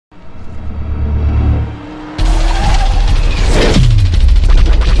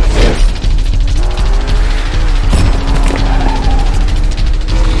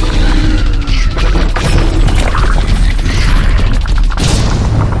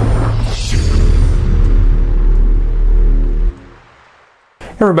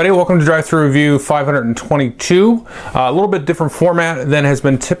Hey everybody, welcome to Drive-Thru Review 522. A little bit different format than has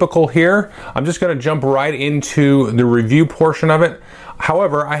been typical here. I'm just going to jump right into the review portion of it.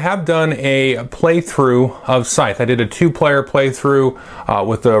 However, I have done a playthrough of Scythe. I did a two-player playthrough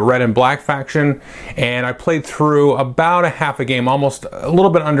with the red and black faction, and I played through about a half a game, almost a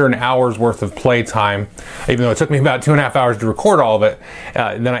little bit under an hour's worth of play time, even though it took me about 2.5 hours to record all of it.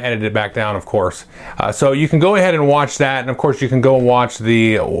 And then I edited it back down, of course. So you can go ahead and watch that, and of course you can go and watch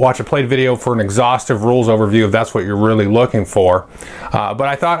a played video for an exhaustive rules overview if that's what you're really looking for. But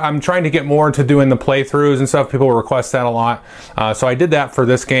I thought I'm trying to get more into doing the playthroughs and stuff. People request that a lot. So I did that for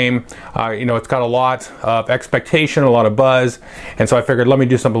this game. It's got a lot of expectation, a lot of buzz, and so I figured let me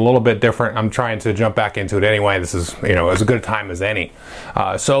do something a little bit different. I'm trying to jump back into it anyway. This is, as good a time as any.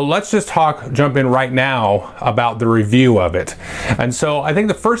 So let's just jump in right now about the review of it. And so I think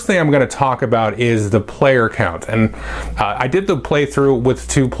the first thing I'm going to talk about is the player count. And I did the playthrough with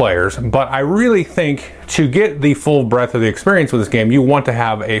 2 players, but I really think to get the full breadth of the experience with this game, you want to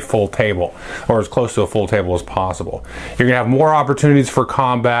have a full table, or as close to a full table as possible. You're going to have more opportunities for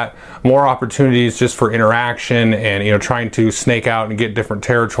combat, more opportunities just for interaction, and trying to snake out and get different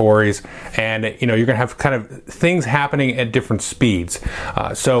territories, and you're going to have kind of things happening at different speeds.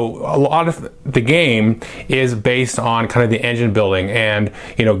 So a lot of the game is based on kind of the engine building and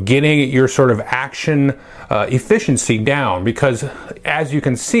getting your sort of action efficiency down, because as you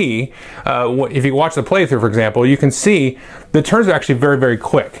can see, if you watch the playthrough, for example, you can see the turns are actually very, very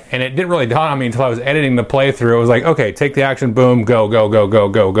quick, and it didn't really dawn on me until I was editing the playthrough. It was like, okay, take the action, boom, go, go, go, go,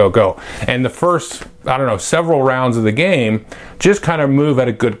 go, go, go. And the first, several rounds of the game just kind of move at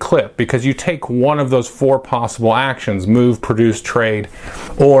a good clip, because you take one of those 4 possible actions: move, produce, trade,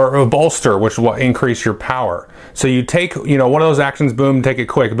 or bolster, which will increase your power. So you take, one of those actions, boom, take it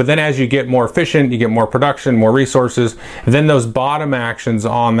quick. But then as you get more efficient, you get more production, more resources, then those bottom actions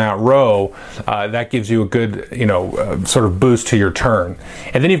on that row, that gives you a good, sort of boost to your turn.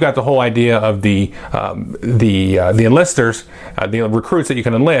 And then you've got the whole idea of the enlisters, the recruits that you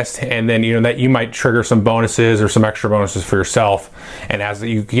can enlist, and then, that you might trigger some bonuses or some extra bonuses for yourself. And as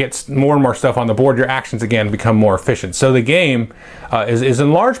you get more and more stuff on the board, your actions again become more efficient. So the game is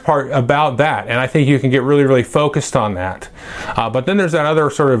in large part about that, and I think you can get really, really focused on that. But then there's that other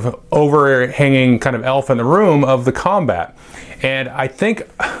sort of overhanging kind of elephant in the room of the combat. And I think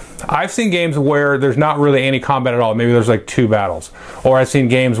I've seen games where there's not really any combat at all. Maybe there's like 2 battles. Or I've seen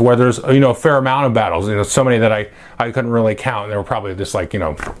games where there's, a fair amount of battles. So many that I couldn't really count. There were probably just like,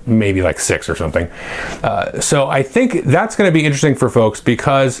 maybe like 6 or something. So I think that's going to be interesting for folks,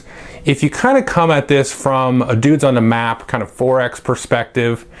 because if you kind of come at this from a dudes on the map kind of 4X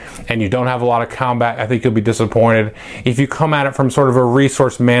perspective, and you don't have a lot of combat, I think you'll be disappointed. If you come at it from sort of a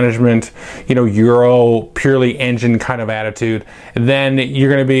resource management, Euro, purely engine kind of attitude, then you're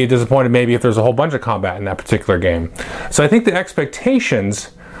going to be disappointed maybe if there's a whole bunch of combat in that particular game. So I think the expectations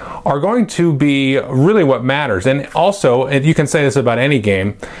are going to be really what matters. And also, and you can say this about any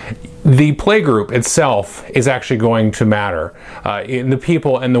game, the playgroup itself is actually going to matter. In the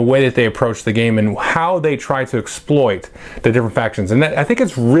people and the way that they approach the game and how they try to exploit the different factions. And I think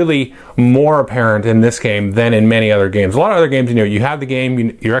it's really more apparent in this game than in many other games. A lot of other games, you have the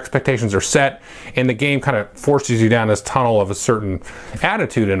game, your expectations are set, and the game kind of forces you down this tunnel of a certain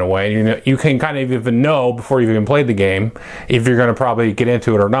attitude in a way. You can kind of even know before you've even played the game if you're going to probably get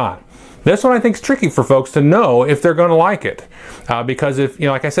into it or not. This one I think is tricky for folks to know if they're going to like it, because if,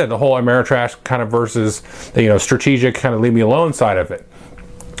 like I said, the whole Ameritrash kind of versus the, strategic kind of leave me alone side of it.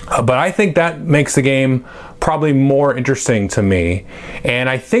 But I think that makes the game probably more interesting to me, and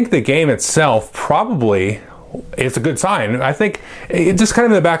I think the game itself probably, it's a good sign. I think, it just kind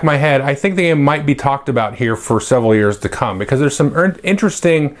of in the back of my head, I think the game might be talked about here for several years to come, because there's some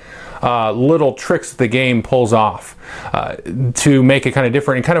interesting little tricks that the game pulls off to make it kind of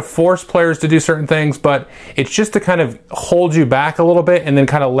different and kind of force players to do certain things, but it's just to kind of hold you back a little bit and then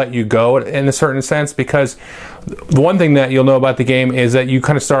kind of let you go in a certain sense, because the one thing that you'll know about the game is that you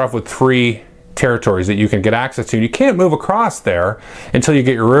kind of start off with 3 territories that you can get access to. You can't move across there until you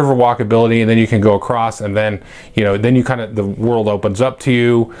get your Riverwalk ability, and then you can go across, and then then you kind of, the world opens up to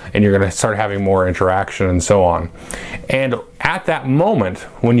you, and you're going to start having more interaction and so on. And at that moment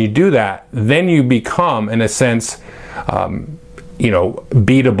when you do that, then you become, in a sense,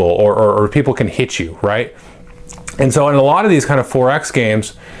 beatable, or people can hit you, right? And so in a lot of these kind of 4X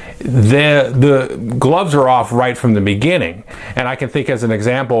games, the gloves are off right from the beginning. And I can think, as an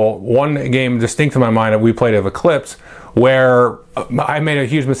example, one game distinct in my mind that we played of Eclipse, where I made a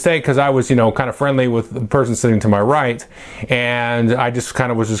huge mistake because I was, kind of friendly with the person sitting to my right, and I just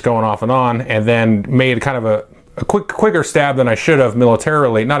kind of was just going off and on, and then made kind of a quicker stab than I should have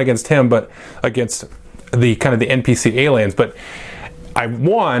militarily, not against him, but against the kind of the NPC aliens. But I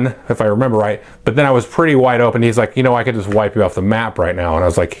won, if I remember right, but then I was pretty wide open. He's like, I could just wipe you off the map right now. And I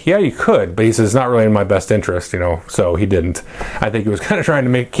was like, yeah, you could. But he says, it's not really in my best interest, so he didn't. I think he was kind of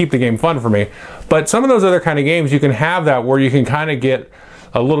trying to keep the game fun for me. But some of those other kind of games, you can have that where you can kind of get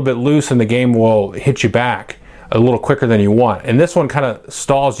a little bit loose and the game will hit you back a little quicker than you want. And this one kind of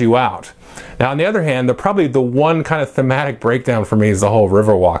stalls you out. Now, on the other hand, probably the one kind of thematic breakdown for me is the whole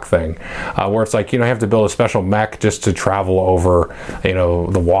Riverwalk thing, where it's like, you have to build a special mech just to travel over,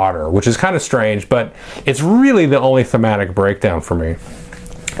 the water, which is kind of strange, but it's really the only thematic breakdown for me.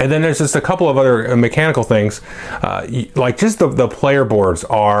 And then there's just a couple of other mechanical things, like just the player boards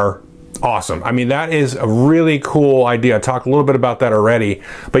are awesome. I mean, that is a really cool idea. I talked a little bit about that already,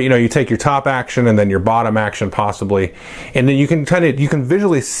 but you take your top action and then your bottom action possibly, and then you can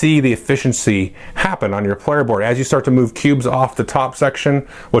visually see the efficiency happen on your player board as you start to move cubes off the top section,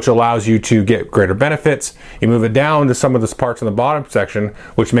 which allows you to get greater benefits. You move it down to some of the parts in the bottom section,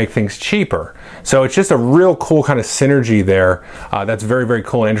 which make things cheaper. So it's just a real cool kind of synergy there. That's very, very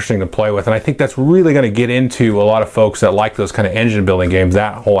cool and interesting to play with, and I think that's really going to get into a lot of folks that like those kind of engine building games.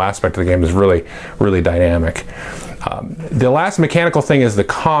 That whole aspect of the game is really, really dynamic. The last mechanical thing is the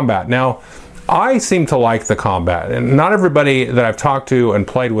combat. Now, I seem to like the combat, and not everybody that I've talked to and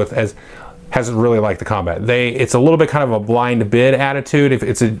played with hasn't really liked the combat. It's a little bit kind of a blind bid attitude. If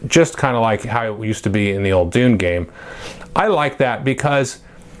it's just kind of like how it used to be in the old Dune game. I like that because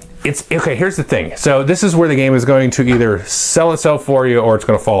it's okay. Here's the thing. So this is where the game is going to either sell itself for you or it's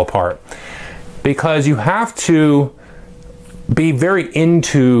going to fall apart, because you have to be very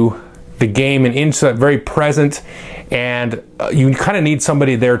into the game and into very present, and you kind of need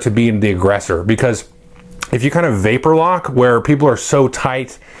somebody there to be the aggressor, because if you kind of vapor lock where people are so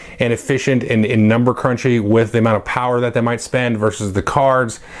tight and efficient in number crunchy with the amount of power that they might spend versus the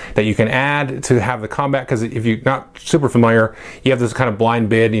cards that you can add to have the combat, because if you're not super familiar, you have this kind of blind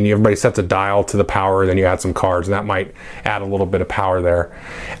bid and everybody sets a dial to the power, then you add some cards and that might add a little bit of power there.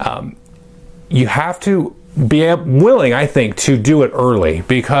 You have to be willing, I think, to do it early,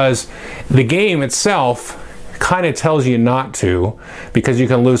 because the game itself kind of tells you not to, because you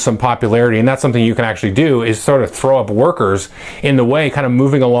can lose some popularity, and that's something you can actually do, is sort of throw up workers in the way, kind of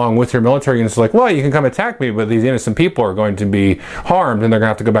moving along with your military units. Like, well, you can come attack me, but these innocent people are going to be harmed and they're going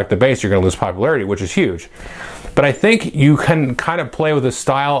to have to go back to base. You're going to lose popularity, which is huge. But I think you can kind of play with a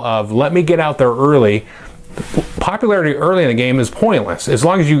style of, let me get out there early. Popularity early in the game is pointless. As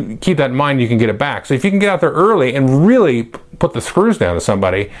long as you keep that in mind, you can get it back. So if you can get out there early and really put the screws down to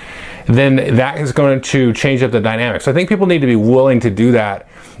somebody, then that is going to change up the dynamics. So I think people need to be willing to do that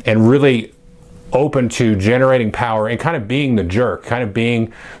and really open to generating power and kind of being the jerk, kind of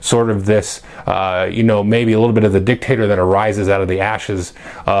being sort of this, maybe a little bit of the dictator that arises out of the ashes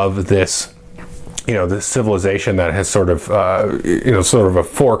of this, this civilization that has sort of a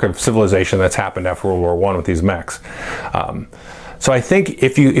fork of civilization that's happened after World War I with these mechs. So I think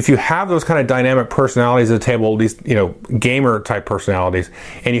if you have those kind of dynamic personalities at the table, these gamer type personalities,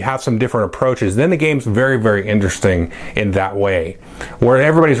 and you have some different approaches, then the game's very, very interesting in that way, where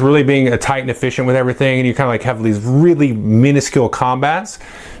everybody's really being tight and efficient with everything, and you kind of like have these really minuscule combats.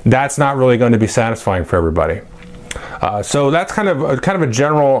 That's not really going to be satisfying for everybody. So that's kind of a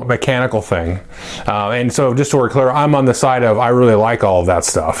general mechanical thing, and so just so we're clear, I'm on the side of I really like all of that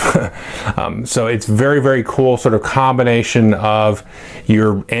stuff. So it's very, very cool sort of combination of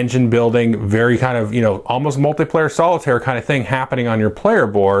your engine building, very kind of almost multiplayer solitaire kind of thing happening on your player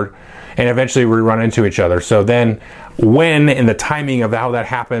board, and eventually we run into each other. So then when and the timing of how that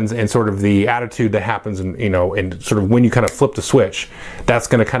happens and sort of the attitude that happens and and sort of when you kind of flip the switch, that's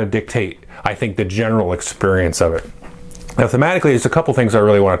going to kind of dictate, I think, the general experience of it. Now, thematically, there's a couple things I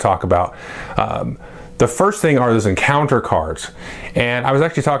really want to talk about. The first thing are those encounter cards, and I was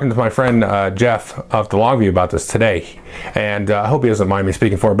actually talking to my friend Jeff of the Longview about this today, and I hope he doesn't mind me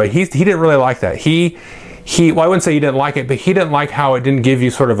speaking for him, but he didn't really like that. Well, I wouldn't say he didn't like it, but he didn't like how it didn't give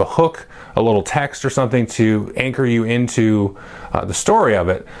you sort of a hook, a little text or something to anchor you into the story of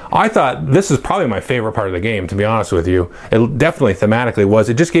it. I thought this is probably my favorite part of the game, to be honest with you. It definitely thematically was.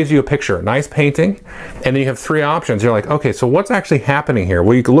 It just gives you a picture, a nice painting, and then you have three options. You're like, okay, so what's actually happening here?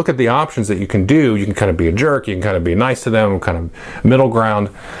 Well, you can look at the options that you can do. You can kind of be a jerk. You can kind of be nice to them, kind of middle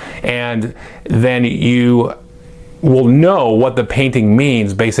ground. And then you will know what the painting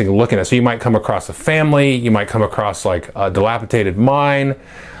means basically looking at it. So you might come across a family, you might come across like a dilapidated mine,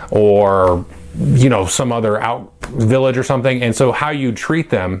 or some other out village or something, and so how you treat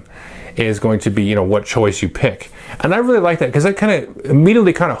them is going to be what choice you pick. And I really like that, because that kind of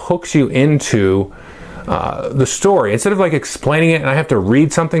immediately kind of hooks you into the story, instead of like explaining it and I have to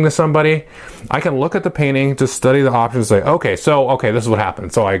read something to somebody, I can look at the painting, just study the options, say, okay, this is what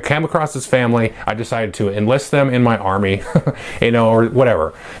happened. So I came across this family, I decided to enlist them in my army, or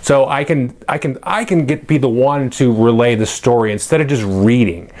whatever. So I can be the one to relay the story instead of just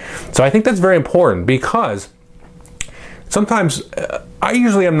reading. So I think that's very important, because sometimes I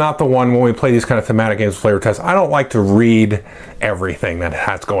usually am not the one when we play these kind of thematic games, flavor tests. I don't like to read everything that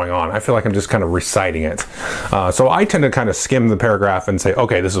has going on. I feel like I'm just kind of reciting it. So I tend to kind of skim the paragraph and say,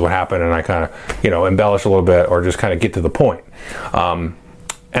 okay, this is what happened, and I kind of, embellish a little bit or just kind of get to the point.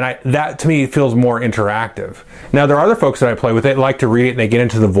 And that to me feels more interactive. Now, there are other folks that I play with, they like to read it and they get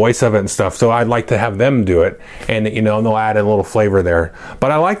into the voice of it and stuff, so I'd like to have them do it, and they'll add a little flavor there.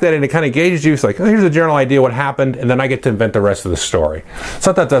 But I like that, and it kind of gauges you. It's like, oh, here's a general idea what happened, and then I get to invent the rest of the story.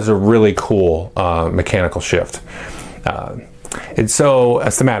 So I thought that's a really cool mechanical shift. And so a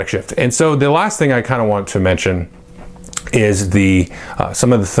thematic shift. And so the last thing I kind of want to mention is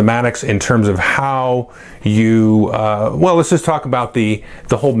some of the thematics in terms of how you let's just talk about the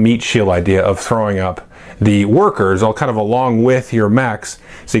whole meat shield idea of throwing up the workers all kind of along with your mechs.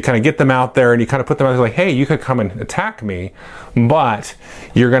 So you kind of get them out there and you kind of put them out there like, hey, you could come and attack me, but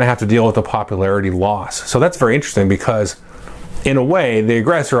you're going to have to deal with the popularity loss. So that's very interesting, because in a way the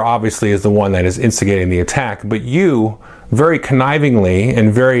aggressor obviously is the one that is instigating the attack, but you very connivingly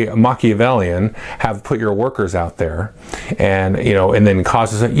and very Machiavellian have put your workers out there, and and then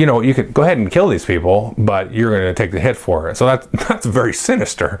causes it. You could go ahead and kill these people, but you're going to take the hit for it. So that's very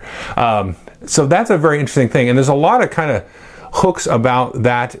sinister. So that's a very interesting thing, and there's a lot of kind of hooks about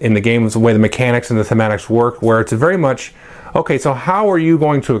that in the games, the way the mechanics and the thematics work, where it's very much, okay, so how are you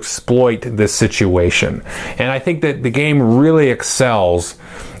going to exploit this situation? And I think that the game really excels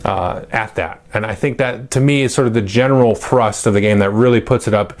at that. And I think that, to me, is sort of the general thrust of the game that really puts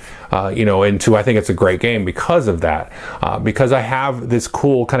it up, into, I think it's a great game because of that. Because I have this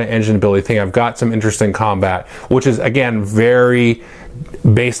cool kind of engine ability thing. I've got some interesting combat, which is, again, very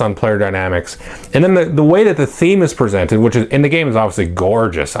based on player dynamics. And then the way that the theme is presented, which is in the game, is obviously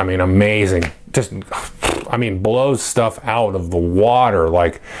gorgeous. I mean, amazing. Just, blows stuff out of the water.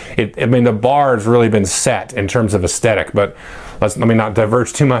 Like, the bar has really been set in terms of aesthetic, but let me not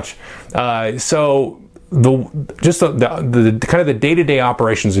diverge too much. So the kind of the day-to-day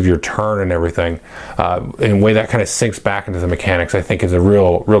operations of your turn and everything, in a way that kind of sinks back into the mechanics, I think is a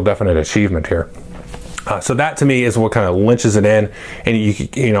real definite achievement here. So that to me is what kind of lynches it in,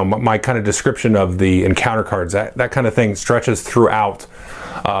 and my kind of description of the encounter cards, that kind of thing stretches throughout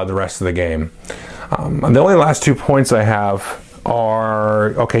the rest of the game. The only last 2 points I have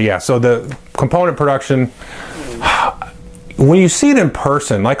are, so the component production. When you see it in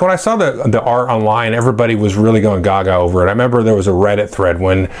person, like when I saw the art online, everybody was really going gaga over it. I remember there was a Reddit thread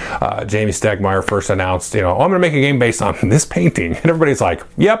when Jamie Stegmaier first announced, I'm going to make a game based on this painting. And everybody's like,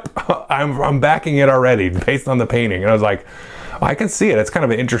 yep, I'm backing it already based on the painting. And I was like, I can see it. It's kind of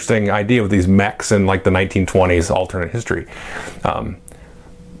an interesting idea with these mechs in like the 1920s alternate history.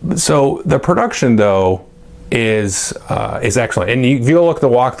 So the production, though, is excellent, and if you look at the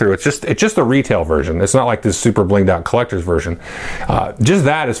walkthrough, it's just a retail version. It's not like this super blinged out collector's version. Just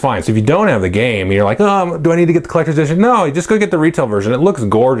that is fine. So if you don't have the game and you're like, oh, do I need to get the collector's edition? No, you just go get the retail version. It looks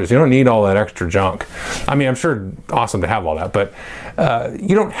gorgeous. You don't need all that extra junk. I'm sure awesome to have all that, but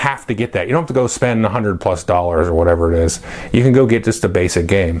you don't have to get that. You don't have to go spend $100+ or whatever it is. You can go get just a basic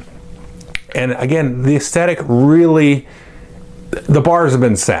game. And again, the aesthetic really, the bars have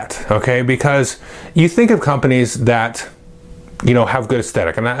been set, okay? Because you think of companies that, have good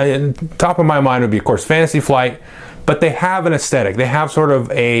aesthetic. And top of my mind would be, of course, Fantasy Flight, but they have an aesthetic. They have sort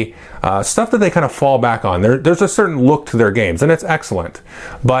of a stuff that they kind of fall back on. There's a certain look to their games, and it's excellent.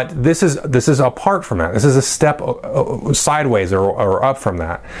 But this is apart from that. This is a step sideways or up from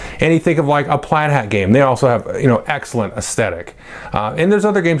that. And you think of like a Plaid Hat game. They also have excellent aesthetic. And there's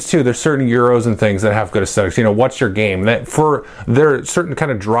other games too. There's certain Euros and things that have good aesthetics. What's your game? That for their certain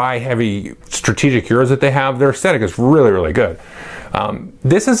kind of dry, heavy strategic Euros that they have, their aesthetic is really, really good.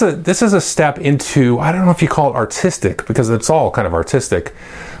 This is a step into, I don't know if you call it artistic, because it's all kind of artistic,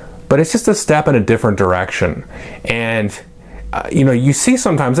 but it's just a step in a different direction. And you see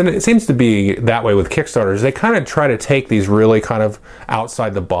sometimes, and it seems to be that way with Kickstarters, they kind of try to take these really kind of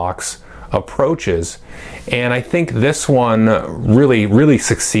outside the box approaches, and I think this one really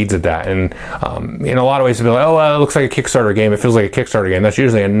succeeds at that. And in a lot of ways, to be like, oh, well, it looks like a Kickstarter game, it feels like a Kickstarter game, that's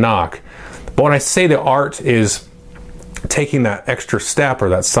usually a knock. But when I say the art is taking that extra step or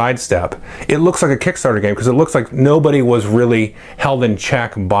that side step, it looks like a Kickstarter game because it looks like nobody was really held in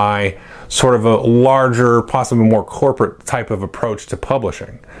check by sort of a larger, possibly more corporate type of approach to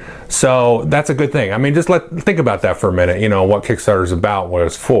publishing. So that's a good thing. I mean, just think about that for a minute, you know, what Kickstarter is about, what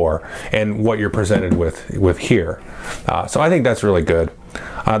it's for, and what you're presented with here. So I think that's really good.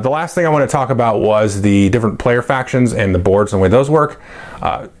 The last thing I want to talk about was the different player factions and the boards and the way those work.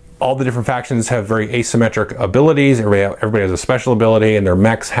 All the different factions have very asymmetric abilities. Everybody has a special ability, and their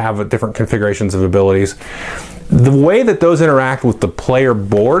mechs have different configurations of abilities. The way that those interact with the player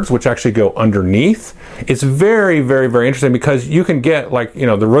boards, which actually go underneath, is very, very, very interesting because you can get, like, you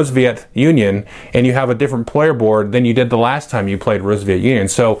know, the Rusviet Union, and you have a different player board than you did the last time you played Rusviet Union.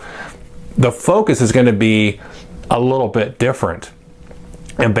 So the focus is going to be a little bit different.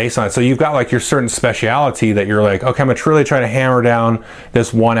 And based on it, so you've got like your certain speciality that you're like, okay, I'm gonna really try to hammer down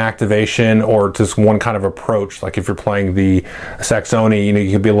this one activation or just one kind of approach. Like if you're playing the Saxony, you know,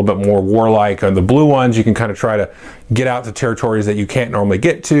 you can be a little bit more warlike. On the blue ones, you can kind of try to get out to territories that you can't normally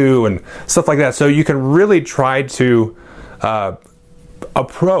get to and stuff like that. So you can really try to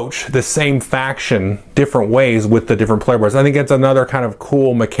approach the same faction different ways with the different player boards. I think it's another kind of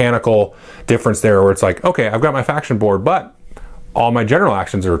cool mechanical difference there where it's like, okay, I've got my faction board, but all my general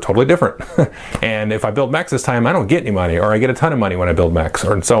actions are totally different. And if I build mechs this time, I don't get any money, or I get a ton of money when I build mechs,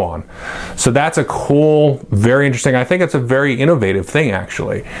 or and so on. So that's a cool, very interesting, I think it's a very innovative thing,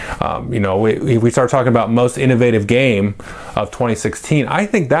 actually. You know, we start talking about most innovative game of 2016. I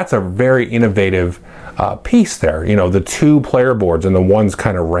think that's a very innovative piece there. You know, the 2 player boards and the one's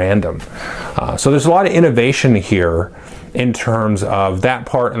kind of random. So there's a lot of innovation here in terms of that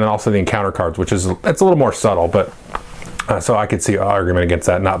part, and then also the encounter cards, which is, it's a little more subtle, but so I could see an argument against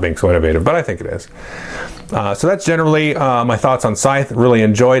that not being so innovative, but I think it is. So that's generally my thoughts on Scythe. Really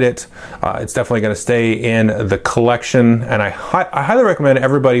enjoyed it. It's definitely going to stay in the collection, and I highly recommend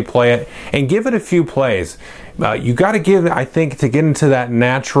everybody play it and give it a few plays. You got to give, I think, to get into that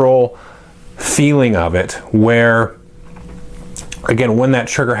natural feeling of it, where, again, when that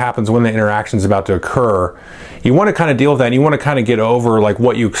trigger happens, when the interaction is about to occur, you want to kind of deal with that, and you want to kind of get over like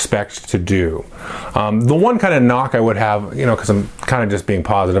what you expect to do. The one kind of knock I would have, you know, because I'm kind of just being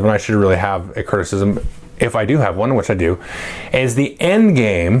positive, and I should really have a criticism if I do have one, which I do, is the end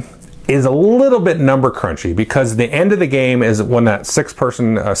game is a little bit number crunchy, because the end of the game is when that 6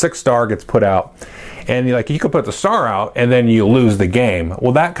 star gets put out, and you could put the star out and then you lose the game.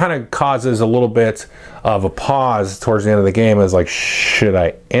 Well, that kind of causes a little bit of a pause towards the end of the game. Is like, should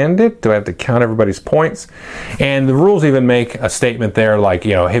I end it? Do I have to count everybody's points? And the rules even make a statement there, like,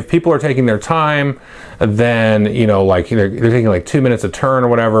 you know, if people are taking their time, then, you know, like they're taking like 2 minutes a turn or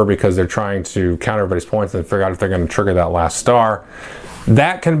whatever because they're trying to count everybody's points and figure out if they're going to trigger that last star.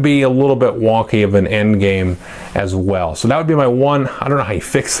 That can be a little bit wonky of an end game as well. So that would be my one, I don't know how you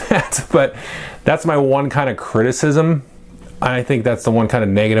fix that, but that's my one kind of criticism. I think that's the one kind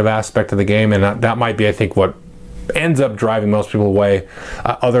of negative aspect of the game, and that might be, I think, what ends up driving most people away,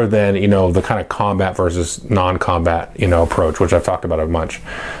 other than, you know, the kind of combat versus non-combat, you know, approach, which I've talked about a bunch.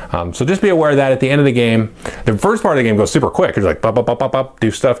 So just be aware of that at the end of the game. The first part of the game goes super quick. It's like, bop, bop, bop, bop, bop, do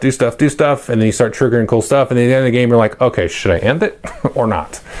stuff, do stuff, do stuff, and then you start triggering cool stuff, and then at the end of the game, you're like, okay, should I end it or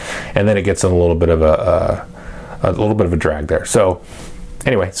not? And then it gets in a little bit of a drag there. So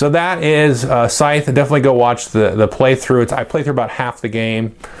anyway, so that is Scythe. Definitely go watch the playthrough. I played through about half the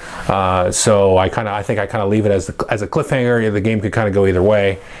game, so I think I leave it as a cliffhanger. The game could kind of go either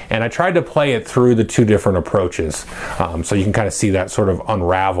way, and I tried to play it through the 2 different approaches, so you can kind of see that sort of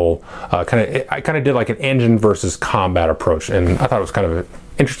unravel. I kind of did like an engine versus combat approach, and I thought it was kind of an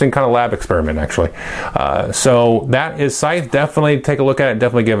interesting kind of lab experiment, actually. So that is Scythe. Definitely take a look at it.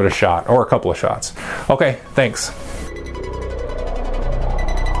 Definitely give it a shot, or a couple of shots. Okay, thanks.